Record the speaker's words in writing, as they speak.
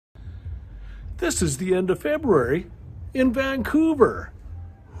This is the end of February in Vancouver.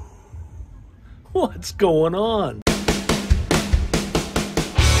 What's going on?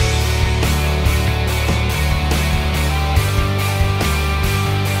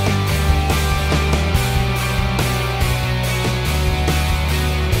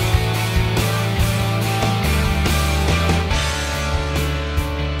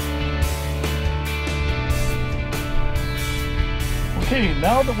 Okay,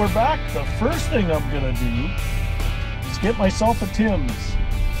 now that we're back, the first thing I'm gonna do is get myself a Tim's.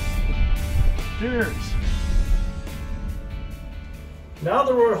 Cheers. Now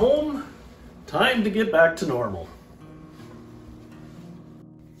that we're home, time to get back to normal.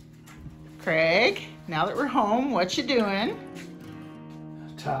 Craig, now that we're home, what you doing?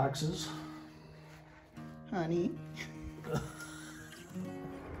 Taxes. Honey.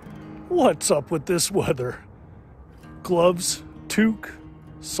 What's up with this weather? Gloves, toque,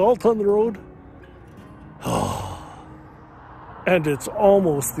 salt on the road. Oh, and it's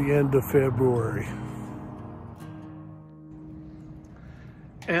almost the end of February.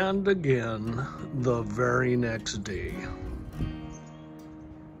 And again, the very next day.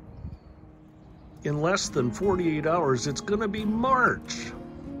 In less than 48 hours, it's gonna be March.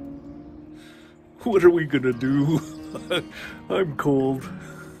 What are we gonna do? I'm cold.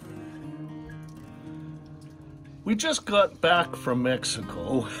 We just got back from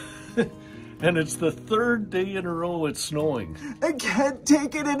Mexico, and it's the third day in a row it's snowing. I can't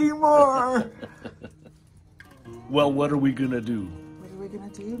take it anymore. Well, what are we gonna do? What are we gonna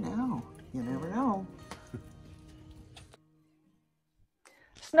do now? You never know.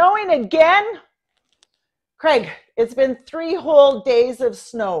 Snowing again? Craig, it's been 3 whole days of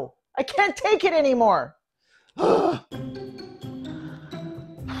snow. I can't take it anymore.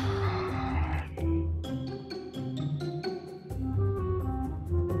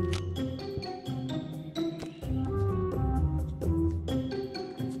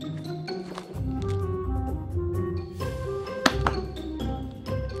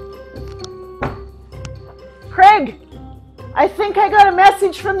 Craig, I think I got a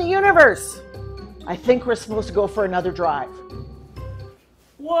message from the universe. I think we're supposed to go for another drive.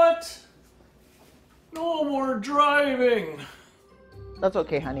 What? No more driving. That's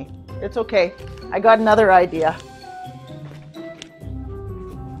okay, honey. It's okay. I got another idea.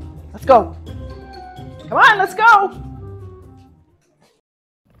 Let's go. Come on, let's go.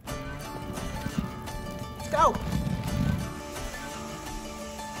 Let's go.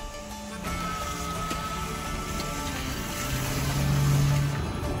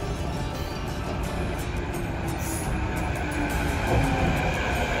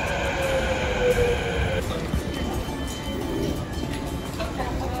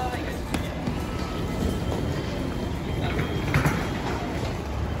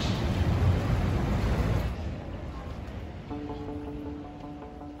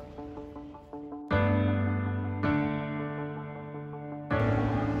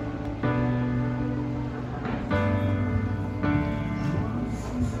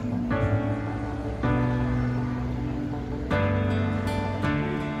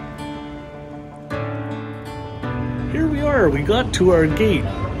 Here we are, we got to our gate.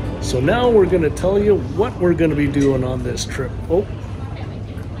 So now we're gonna tell you what we're gonna be doing on this trip. Oh,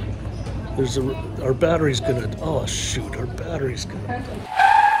 our battery's gonna, oh shoot, our battery's gonna.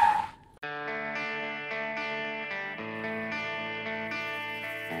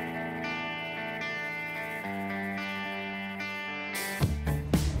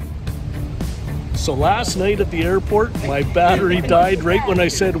 So last night at the airport, my battery died right when I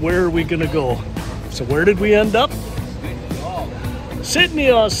said, where are we gonna go? So where did we end up? Sydney,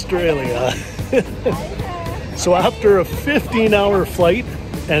 Australia. So after a 15-hour flight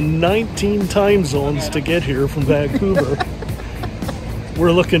and 19 time zones to get here from Vancouver,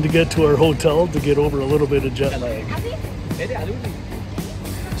 we're looking to get to our hotel to get over a little bit of jet lag.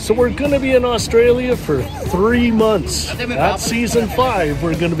 So we're going to be in Australia for 3 months. That's season 5.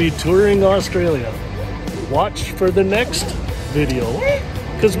 We're going to be touring Australia. Watch for the next video,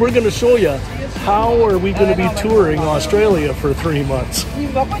 because we're going to show you how are we going to be touring Australia for 3 months.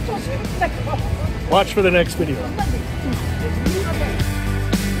 Watch for the next video.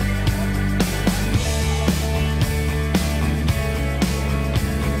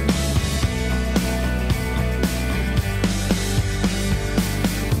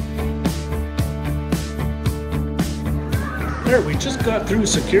 There, we just got through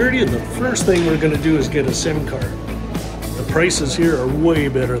security, and the first thing we're going to do is get a SIM card. The prices here are way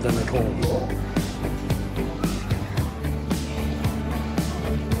better than at home.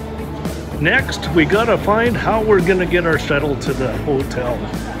 Next, we gotta find how we're gonna get our shuttle to the hotel.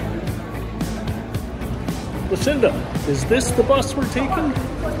 Lucinda, is this the bus we're taking?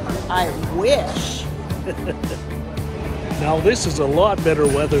 I wish. Now this is a lot better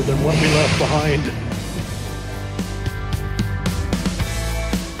weather than what we left behind.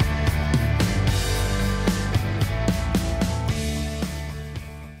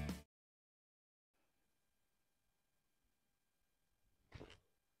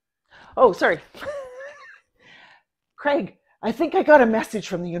 Oh, sorry. Craig, I think I got a message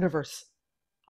from the universe.